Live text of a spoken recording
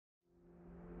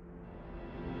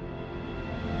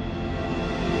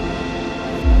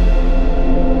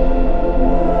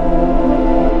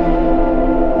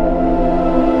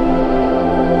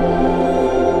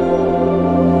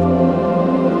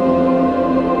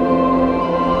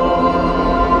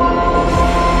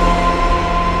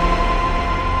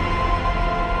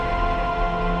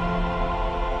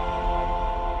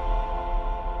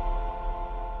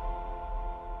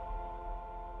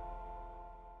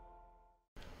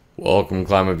Welcome,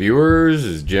 Climate Viewers.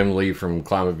 This is Jim Lee from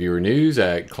ClimateViewer News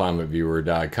at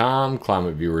ClimateViewer.com,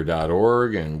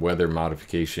 ClimateViewer.org, and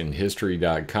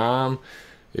WeatherModificationHistory.com.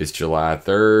 It's July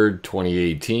 3rd,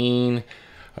 2018.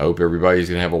 I hope everybody's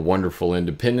going to have a wonderful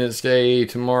Independence Day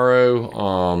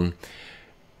tomorrow.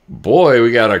 Boy,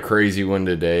 we got a crazy one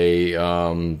today.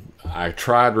 I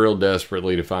tried real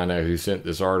desperately to find out who sent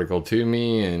this article to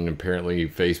me, and apparently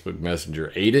Facebook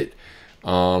Messenger ate it.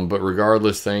 But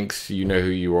regardless, thanks, you know who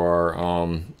you are.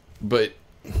 But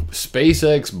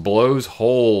SpaceX blows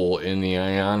hole in the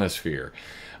ionosphere.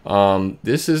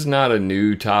 This is not a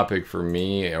new topic for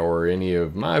me or any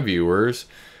of my viewers.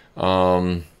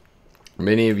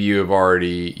 Many of you have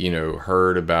already,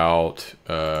 heard about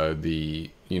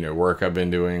the, work I've been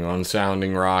doing on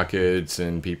sounding rockets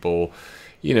and people,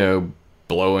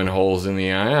 blowing holes in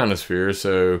the ionosphere.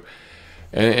 So,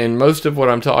 and most of what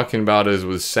I'm talking about is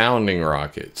with sounding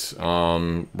rockets.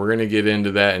 We're going to get into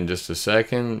that in just a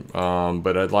second.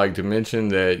 But I'd like to mention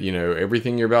that,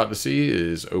 everything you're about to see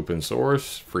is open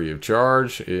source, free of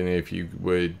charge. And if you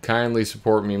would kindly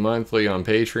support me monthly on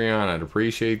Patreon, I'd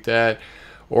appreciate that.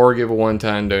 Or give a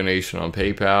one-time donation on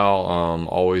PayPal.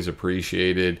 Always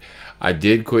appreciated. I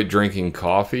did quit drinking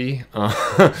coffee,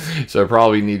 so I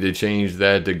probably need to change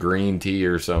that to green tea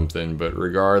or something. But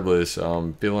regardless,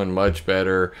 I'm feeling much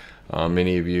better.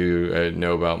 Many of you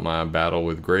know about my battle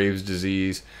with Graves'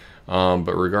 disease.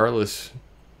 But regardless,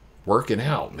 working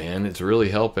out, man, it's really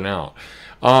helping out.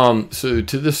 So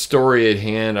to the story at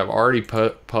hand, I've already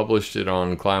published it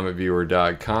on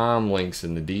ClimateViewer.com. Links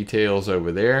in the details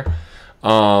over there.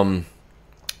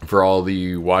 For all of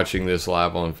you watching this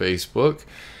live on Facebook,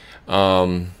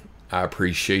 I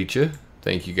appreciate you.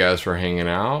 Thank you guys for hanging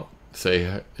out.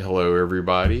 Say hello,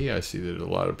 everybody. I see that a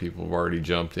lot of people have already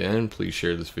jumped in. Please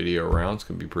share this video around. It's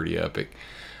going to be pretty epic.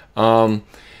 So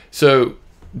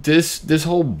this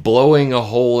whole blowing a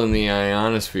hole in the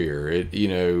ionosphere,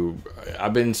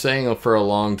 I've been saying for a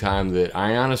long time that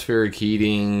ionospheric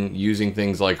heating, using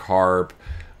things like HARP,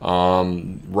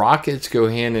 rockets go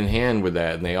hand in hand with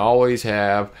that, and they always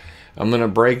have. I'm going to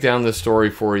break down the story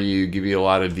for you, give you a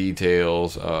lot of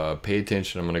details. Pay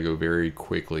attention. I'm going to go very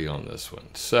quickly on this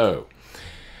one. So,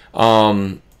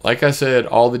 like I said,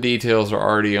 all the details are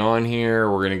already on here.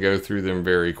 We're going to go through them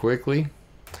very quickly.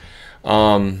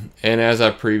 And as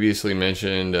I previously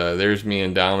mentioned, there's me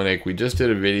and Dominic. We just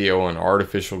did a video on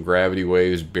artificial gravity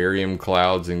waves, barium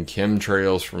clouds, and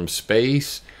chemtrails from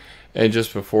space. And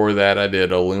just before that, I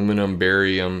did aluminum,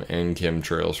 barium, and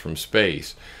chemtrails from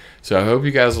space. So I hope you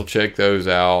guys will check those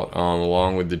out,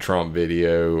 along with the Trump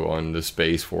video on the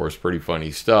Space Force. Pretty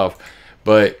funny stuff.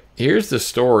 But here's the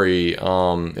story in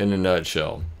a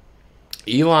nutshell.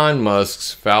 Elon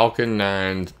Musk's Falcon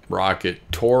 9 rocket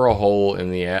tore a hole in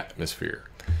the atmosphere.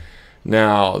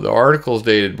 Now, the article is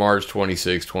dated March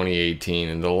 26, 2018,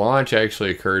 and the launch actually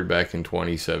occurred back in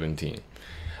 2017.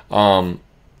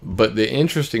 But the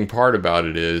interesting part about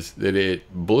it is that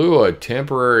it blew a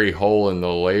temporary hole in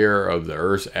the layer of the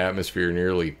Earth's atmosphere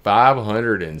nearly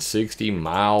 560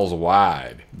 miles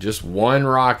wide. Just one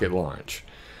rocket launch.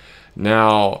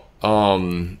 Now,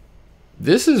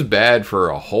 this is bad for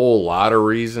a whole lot of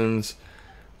reasons.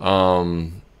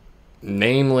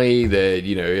 Namely that,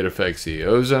 it affects the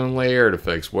ozone layer, it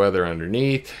affects weather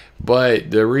underneath. But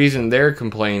the reason they're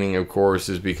complaining, of course,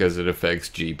 is because it affects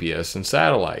GPS and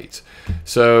satellites.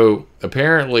 So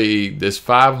apparently this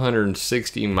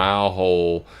 560-mile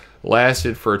hole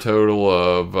lasted for a total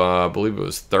of, I believe it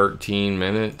was 13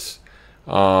 minutes.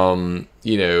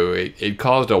 It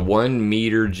caused a 1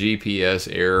 meter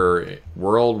GPS error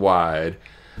worldwide.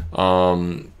 So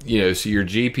your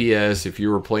GPS, if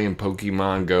you were playing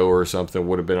Pokemon Go or something,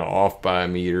 would have been off by a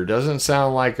meter. Doesn't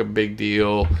sound like a big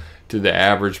deal to the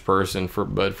average person,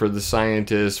 but for the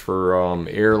scientists, for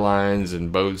airlines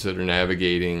and boats that are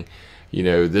navigating,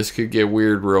 this could get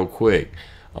weird real quick.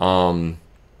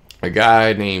 A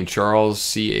guy named Charles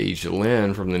C.H.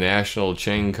 Lin from the National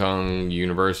Cheng Kung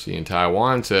University in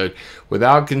Taiwan said,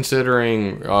 without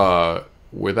considering rocket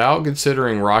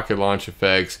launch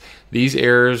effects, these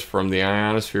errors from the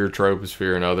ionosphere,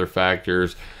 troposphere, and other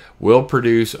factors will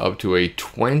produce up to a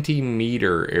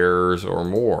 20-meter errors or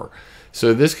more.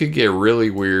 So this could get really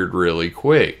weird really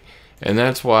quick. And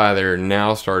that's why they're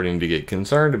now starting to get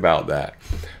concerned about that.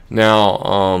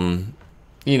 Now,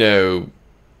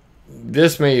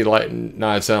 this may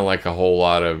not sound like a whole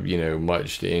lot of,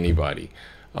 much to anybody.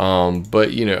 But,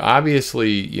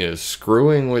 obviously,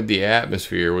 screwing with the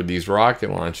atmosphere with these rocket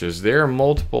launches, there are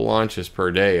multiple launches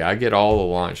per day. I get all the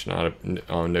launch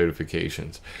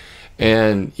notifications.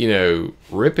 And, you know,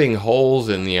 ripping holes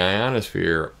in the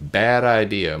ionosphere, bad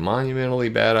idea, monumentally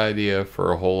bad idea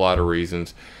for a whole lot of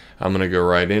reasons. I'm going to go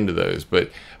right into those. But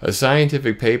a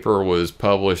scientific paper was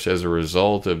published as a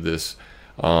result of this,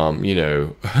 you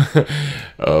know,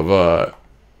 of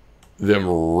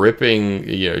them ripping,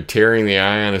 you know, tearing the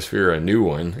ionosphere a new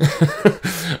one.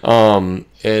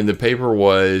 And the paper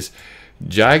was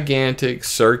gigantic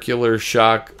circular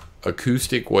shock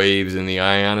acoustic waves in the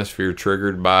ionosphere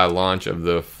triggered by launch of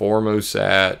the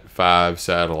Formosat 5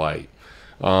 satellite.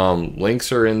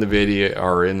 Links are in the video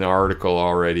or in the article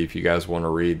already if you guys want to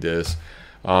read this.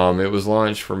 It was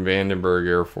launched from Vandenberg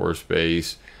Air Force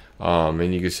Base,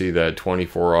 and you can see that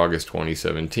 24 August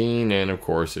 2017, and of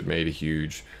course it made a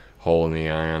huge hole in the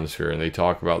ionosphere, and they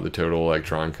talk about the total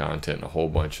electron content and a whole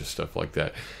bunch of stuff like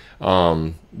that.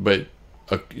 But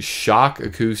shock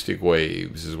acoustic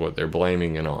waves is what they're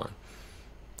blaming it on.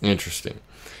 Interesting.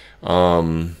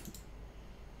 But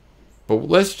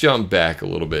let's jump back a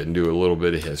little bit and do a little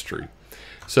bit of history.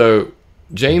 So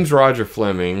James Roger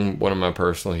Fleming, one of my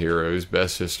personal heroes,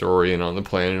 best historian on the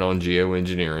planet on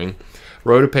geoengineering,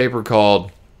 wrote a paper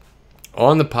called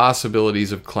On the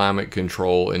Possibilities of Climate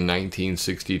Control in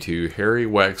 1962, Harry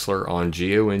Wexler on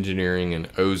Geoengineering and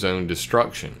Ozone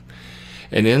Destruction.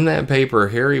 And in that paper,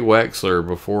 Harry Wexler,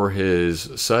 before his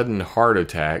sudden heart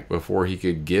attack, before he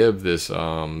could give this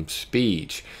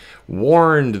speech,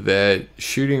 warned that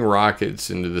shooting rockets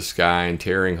into the sky and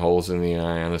tearing holes in the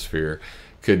ionosphere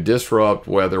could disrupt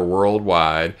weather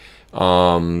worldwide,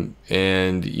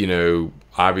 and, you know,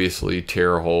 obviously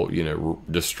tear a hole, you know,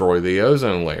 destroy the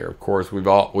ozone layer. Of course, we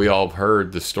all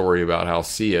heard the story about how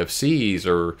CFCs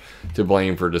are to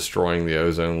blame for destroying the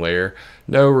ozone layer.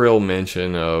 No real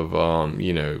mention of,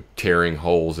 you know, tearing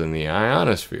holes in the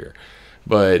ionosphere.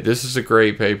 But this is a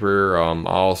great paper. I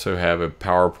also have a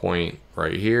PowerPoint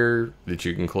right here that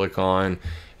you can click on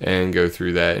and go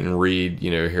through that and read, you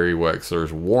know, Harry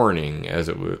Wexler's warning as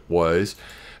it was.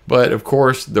 But of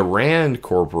course, the Rand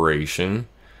Corporation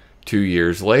 2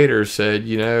 years later said,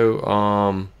 you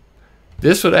know,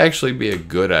 this would actually be a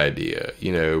good idea,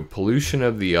 you know, pollution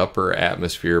of the upper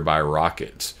atmosphere by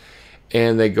rockets.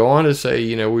 And they go on to say,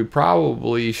 you know, we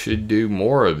probably should do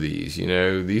more of these. You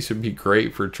know, these would be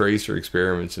great for tracer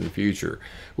experiments in the future,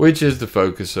 which is the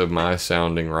focus of my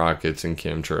sounding rockets and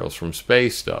chemtrails from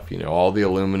space stuff. You know, all the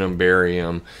aluminum,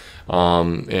 barium,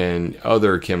 and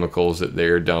other chemicals that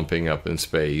they're dumping up in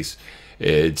space.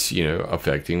 It's, you know,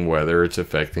 affecting weather, it's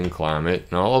affecting climate,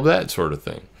 and all of that sort of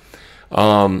thing.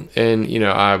 And, you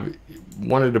know, I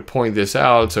wanted to point this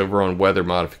out. It's over on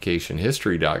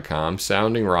weathermodificationhistory.com.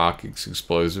 Sounding rockets,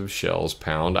 explosive shells,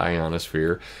 pound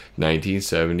ionosphere,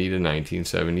 1970 to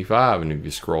 1975. And if you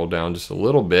scroll down just a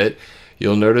little bit,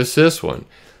 you'll notice this one.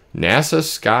 NASA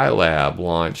Skylab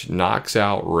launch knocks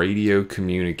out radio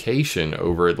communication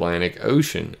over Atlantic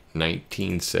Ocean,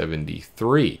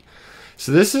 1973.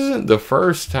 So this isn't the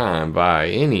first time by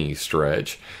any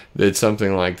stretch that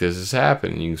something like this has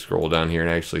happened. You can scroll down here and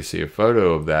actually see a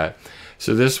photo of that.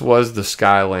 So this was the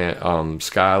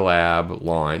Skylab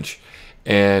launch,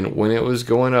 and when it was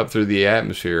going up through the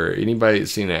atmosphere, anybody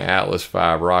that's seen an Atlas V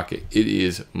rocket, it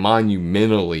is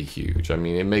monumentally huge. I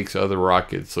mean, it makes other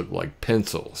rockets look like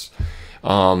pencils.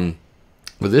 But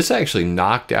this actually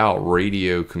knocked out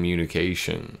radio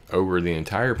communication over the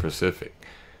entire Pacific.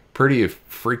 Pretty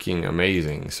freaking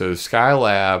amazing. So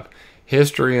Skylab,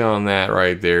 history on that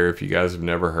right there, if you guys have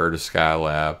never heard of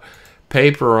Skylab.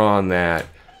 Paper on that.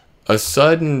 A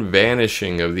sudden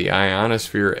vanishing of the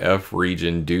ionosphere F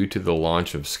region due to the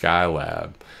launch of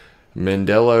Skylab.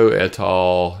 Mendello et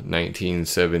al.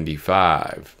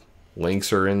 1975.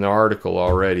 Links are in the article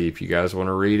already if you guys want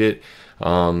to read it.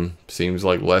 Seems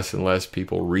like less and less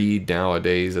people read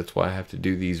nowadays. That's why I have to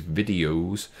do these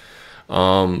videos.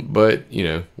 But, you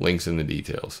know, links in the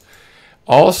details.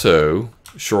 Also,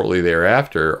 shortly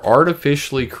thereafter,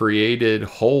 artificially created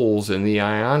holes in the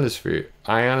ionosphere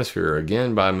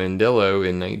again by Mendello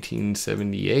in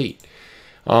 1978.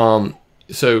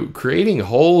 So creating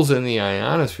holes in the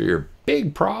ionosphere,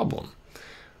 big problem.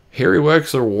 Harry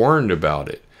Wexler warned about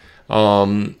it.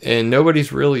 And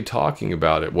nobody's really talking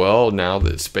about it. Well, now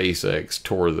that SpaceX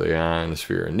tore the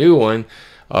ionosphere a new one,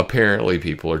 apparently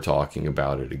people are talking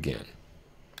about it again.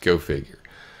 Go figure.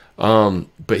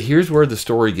 But here's where the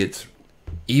story gets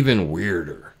even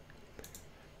weirder.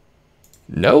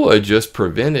 NOAA just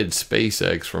prevented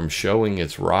SpaceX from showing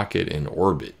its rocket in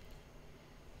orbit.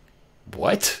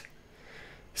 What?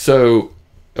 So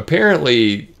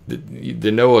apparently the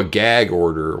NOAA gag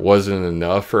order wasn't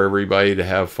enough for everybody to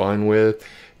have fun with.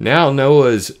 Now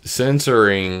NOAA's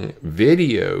censoring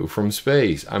video from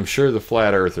space. I'm sure the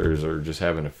flat earthers are just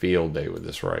having a field day with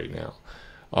this right now.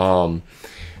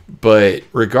 But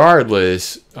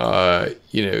regardless, there's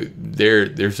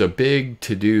a big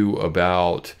to-do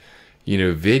about,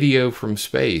 video from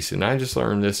space. And I just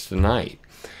learned this tonight.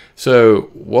 So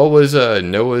what was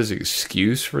NOAA's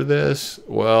excuse for this?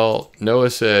 Well,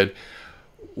 NOAA said,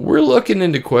 we're looking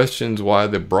into questions why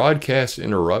the broadcast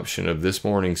interruption of this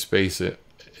morning's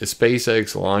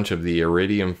SpaceX launch of the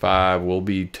Iridium 5 will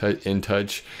be in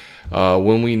touch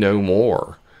when we know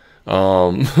more.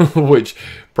 Which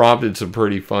prompted some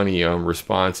pretty funny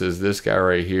responses. This guy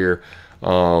right here,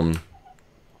 can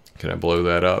I blow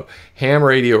that up? Ham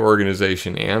radio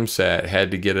organization AMSAT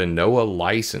had to get a NOAA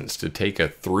license to take a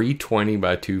 320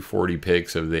 by 240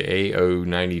 pics of the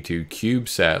AO92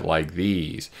 CubeSat like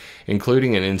these,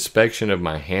 including an inspection of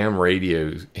my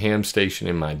ham station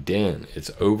in my den.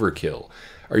 It's overkill.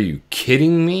 Are you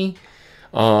kidding me?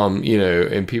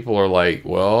 And people are like,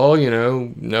 well,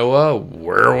 NOAA,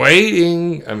 we're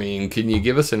waiting. I mean, can you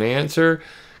give us an answer?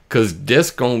 Because this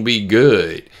gonna be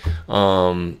good.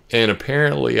 And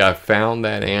apparently I found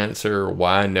that answer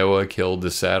why NOAA killed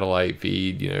the satellite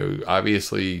feed.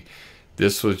 Obviously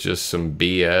this was just some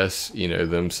BS,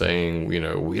 them saying,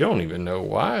 we don't even know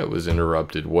why it was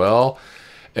interrupted. Well,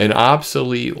 an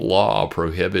obsolete law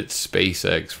prohibits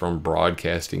SpaceX from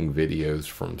broadcasting videos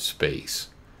from space.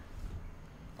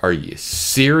 Are you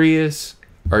serious?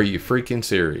 Are you freaking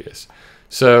serious?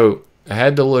 So I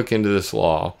had to look into this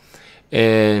law,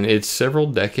 and it's several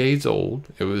decades old.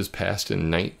 It was passed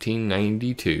in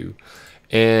 1992,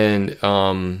 and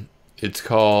it's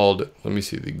called, let me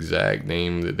see the exact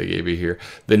name that they gave you here,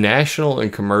 the National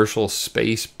and Commercial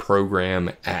Space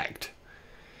Program Act.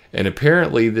 And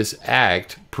apparently this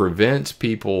act prevents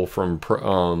people from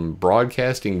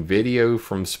broadcasting video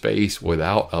from space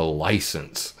without a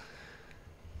license.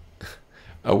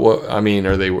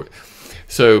 Are they?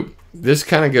 So this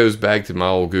kind of goes back to my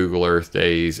old Google Earth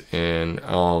days, and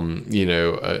a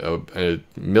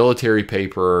military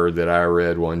paper that I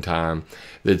read one time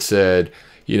that said,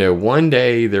 one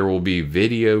day there will be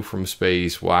video from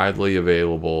space widely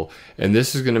available, and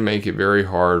this is going to make it very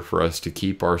hard for us to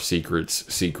keep our secrets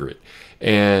secret.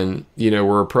 And,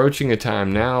 we're approaching a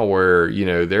time now where,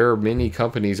 there are many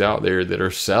companies out there that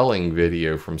are selling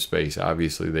video from space.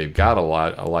 Obviously, they've got a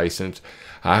license.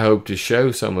 I hope to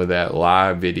show some of that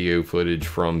live video footage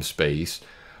from space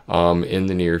in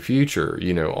the near future,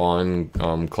 on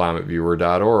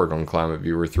ClimateViewer.org, on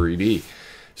ClimateViewer 3D.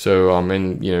 So I'm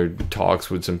in, talks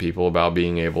with some people about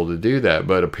being able to do that.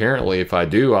 But apparently if I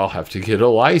do, I'll have to get a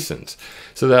license.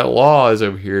 So that law is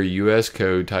over here, U.S.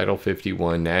 Code Title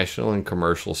 51, National and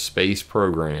Commercial Space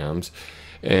Programs,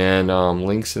 and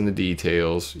links in the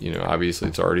details. Obviously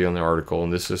it's already on the article,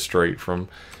 and this is straight from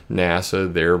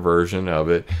NASA, their version of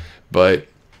it. But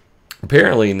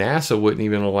apparently NASA wouldn't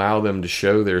even allow them to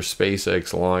show their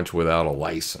SpaceX launch without a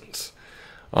license.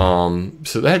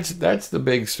 So that's the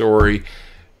big story.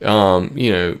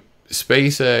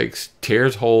 SpaceX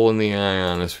tears hole in the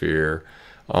ionosphere,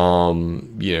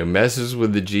 messes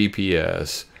with the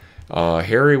GPS.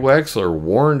 Harry Wexler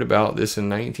warned about this in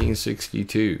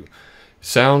 1962.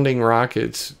 Sounding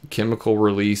rockets, chemical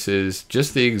releases,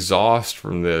 just the exhaust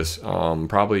from this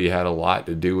probably had a lot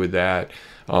to do with that.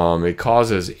 It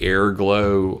causes air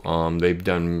glow. They've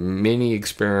done many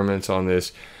experiments on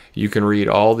this. You can read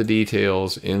all the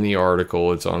details in the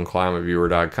article. It's on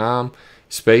ClimateViewer.com.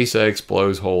 SpaceX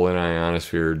blows hole in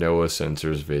ionosphere, NOAA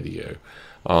censors video.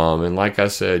 And like I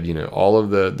said, all of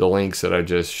the links that I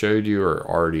just showed you are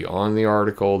already on the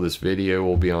article. This video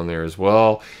will be on there as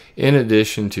well, in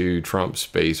addition to Trump's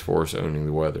Space Force owning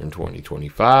the weather in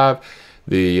 2025,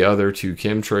 the other two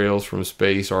chemtrails from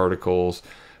space articles,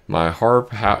 my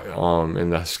HARP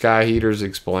and the sky heaters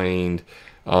explained,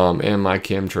 and my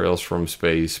chemtrails from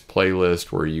space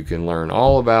playlist, where you can learn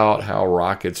all about how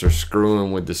rockets are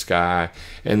screwing with the sky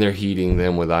and they're heating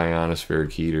them with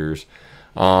ionospheric heaters.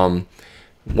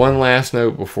 One last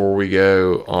note before we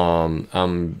go.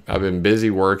 I've been busy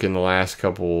working the last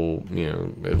couple,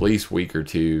 at least week or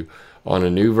two, on a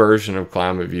new version of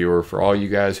ClimateViewer for all you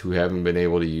guys who haven't been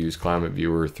able to use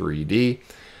ClimateViewer 3D.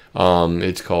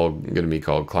 It's going to be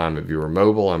called ClimateViewer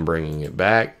Mobile. I'm bringing it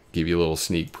back. Give you a little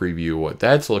sneak preview of what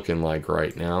that's looking like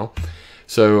right now.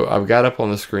 So I've got up on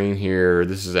the screen here,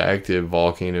 this is active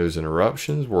volcanoes and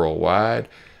eruptions worldwide.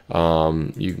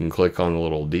 You can click on the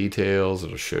little details.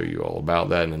 It'll show you all about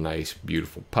that in a nice,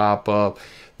 beautiful pop-up.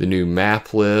 The new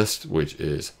map list, which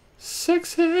is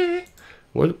sexy.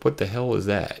 What the hell is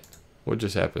that? What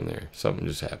just happened there? Something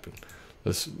just happened.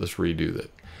 Let's redo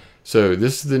that. So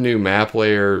this is the new map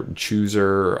layer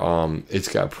chooser. It's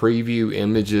got preview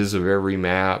images of every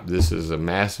map. This is a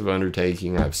massive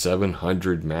undertaking. I have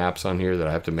 700 maps on here that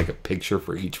I have to make a picture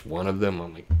for each one of them. Oh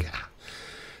my God.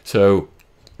 So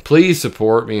please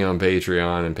support me on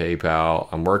Patreon and PayPal.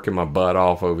 I'm working my butt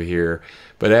off over here.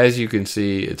 But as you can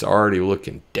see, it's already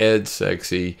looking dead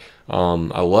sexy.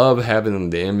 I love having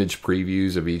the image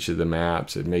previews of each of the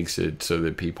maps. It makes it so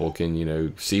that people can, you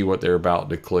know, see what they're about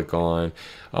to click on.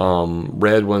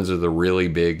 Red ones are the really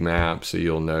big maps, so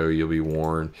you'll know, you'll be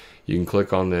warned. You can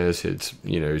click on this. It's,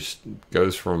 you know,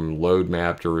 goes from load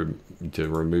map to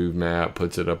remove map,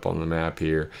 puts it up on the map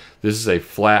here. This is a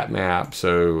flat map,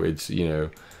 so it's, you know,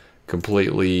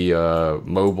 completely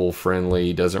mobile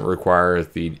friendly, doesn't require a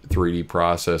 3D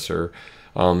processor.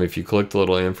 If you click the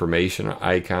little information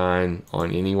icon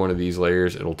on any one of these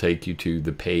layers, it'll take you to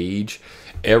the page.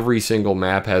 Every single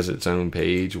map has its own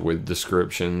page with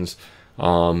descriptions,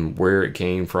 where it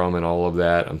came from and all of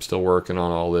that. I'm still working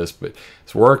on all this, but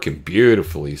it's working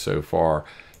beautifully so far.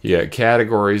 You got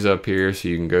categories up here, so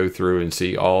you can go through and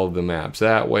see all of the maps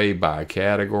that way by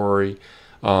category.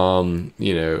 You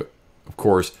know, of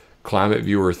course,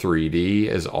 ClimateViewer 3D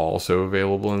is also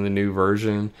available in the new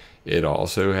version. It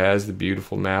also has the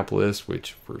beautiful map list,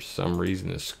 which for some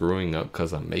reason is screwing up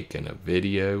because I'm making a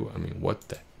video. I mean, what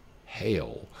the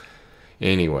hell?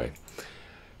 Anyway,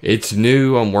 it's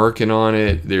new. I'm working on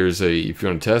it. There's a, if you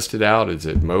want to test it out, it's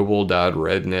at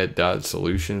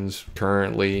mobile.rednet.solutions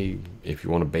currently, if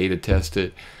you want to beta test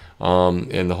it.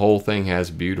 And the whole thing has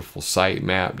a beautiful site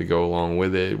map to go along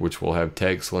with it, which will have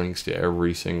text links to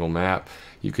every single map.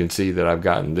 You can see that I've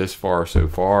gotten this far so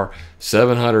far.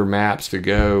 700 maps to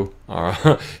go.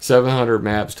 700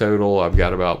 maps total. I've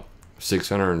got about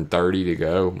 630 to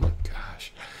go. Oh my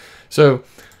gosh. So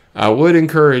I would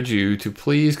encourage you to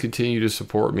please continue to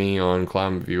support me on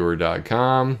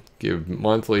ClimateViewer.com. Give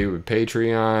monthly with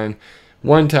Patreon.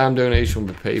 One-time donation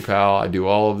with PayPal. I do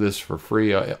all of this for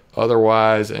free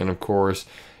otherwise. And of course,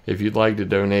 if you'd like to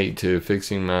donate to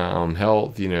fixing my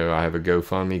health, you know, I have a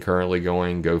GoFundMe currently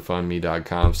going,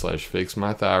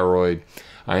 gofundme.com/fixmythyroid.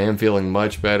 I am feeling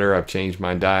much better. I've changed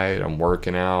my diet. I'm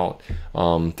working out.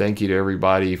 Thank you to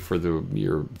everybody for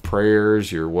your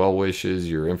prayers, your well wishes,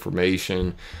 your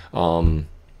information.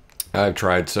 I've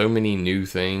tried so many new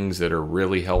things that are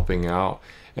really helping out,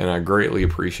 and I greatly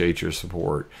appreciate your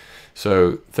support.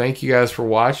 So thank you guys for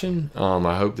watching.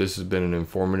 I hope this has been an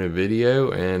informative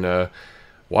video, and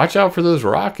watch out for those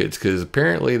rockets, because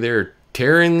apparently they're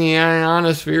tearing the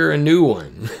ionosphere a new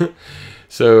one.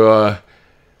 So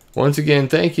once again,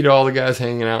 thank you to all the guys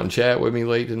hanging out and chat with me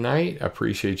late tonight. I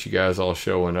appreciate you guys all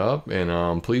showing up,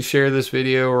 and please share this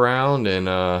video around,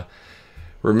 and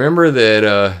remember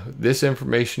that this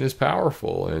information is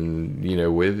powerful, and you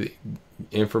know, with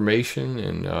information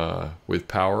and with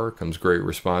power comes great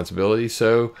responsibility.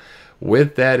 So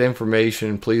with that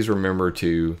information, please remember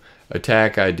to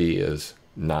attack ideas,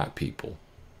 not people.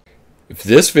 If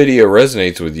this video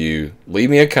resonates with you,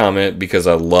 leave me a comment, because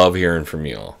I love hearing from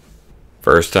y'all.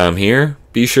 First time here,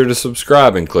 be sure to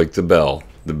subscribe and click the bell.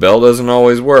 The bell doesn't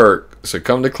always work, so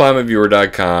come to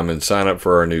ClimateViewer.com and sign up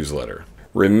for our newsletter.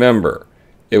 Remember,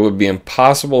 it would be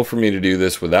impossible for me to do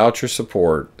this without your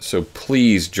support, so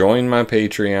please join my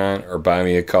Patreon or buy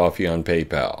me a coffee on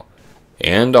PayPal.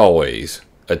 And always,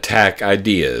 attack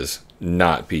ideas,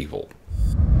 not people.